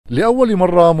For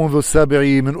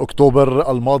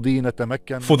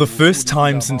the first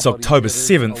time since October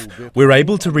 7th, we're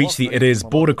able to reach the Erez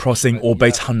border crossing or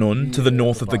Beit Hanoun to the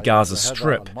north of the Gaza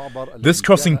Strip. This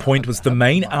crossing point was the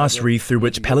main artery through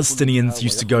which Palestinians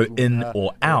used to go in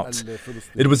or out.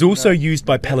 It was also used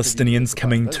by Palestinians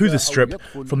coming to the Strip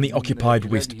from the occupied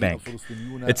West Bank.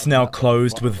 It's now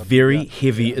closed with very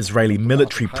heavy Israeli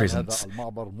military presence.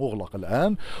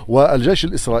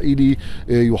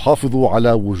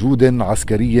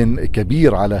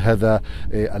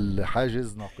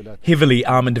 Heavily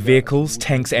armoured vehicles,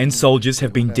 tanks and soldiers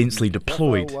have been densely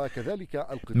deployed.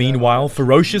 Meanwhile,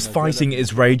 ferocious fighting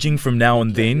is raging from now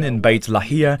and then in Beit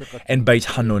Lahia and Beit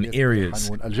Hanoun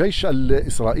areas.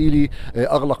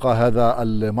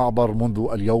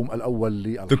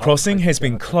 The crossing has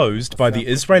been closed by the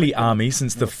Israeli army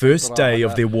since the first day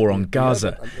of their war on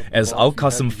Gaza, as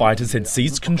Al-Qassam fighters had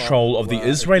seized control of the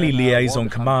Israeli liaison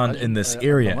command in this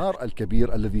area. The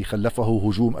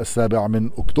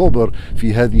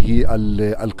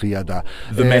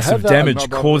massive damage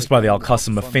caused by the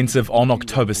Al-Qassam offensive on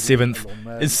October 7th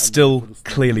is still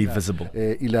clearly visible.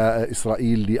 The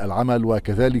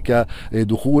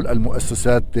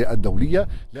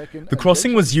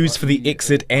crossing was used for the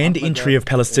exit and entry of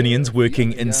Palestinians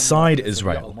working inside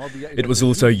Israel. It was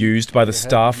also used by the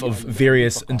staff of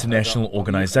various international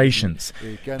organizations.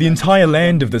 The entire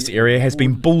land of this area has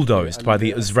been bulldozed by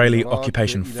the Israeli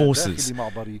occupation forces.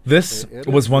 This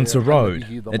was once a road.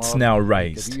 It's now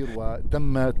raised.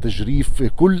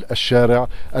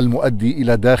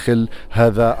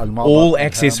 All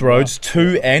access roads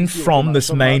to and from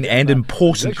this main and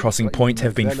important crossing point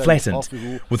have been flattened,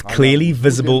 with clearly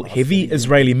visible heavy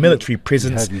Israeli military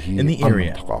presence in the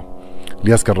area.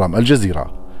 إلياس كرام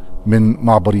الجزيرة من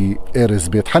معبر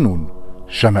إيرز-بيت حنون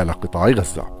شمال قطاع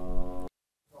غزة.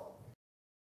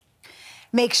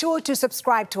 Make sure to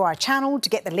subscribe to our channel to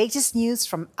get the latest news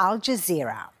from Al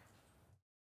Jazeera.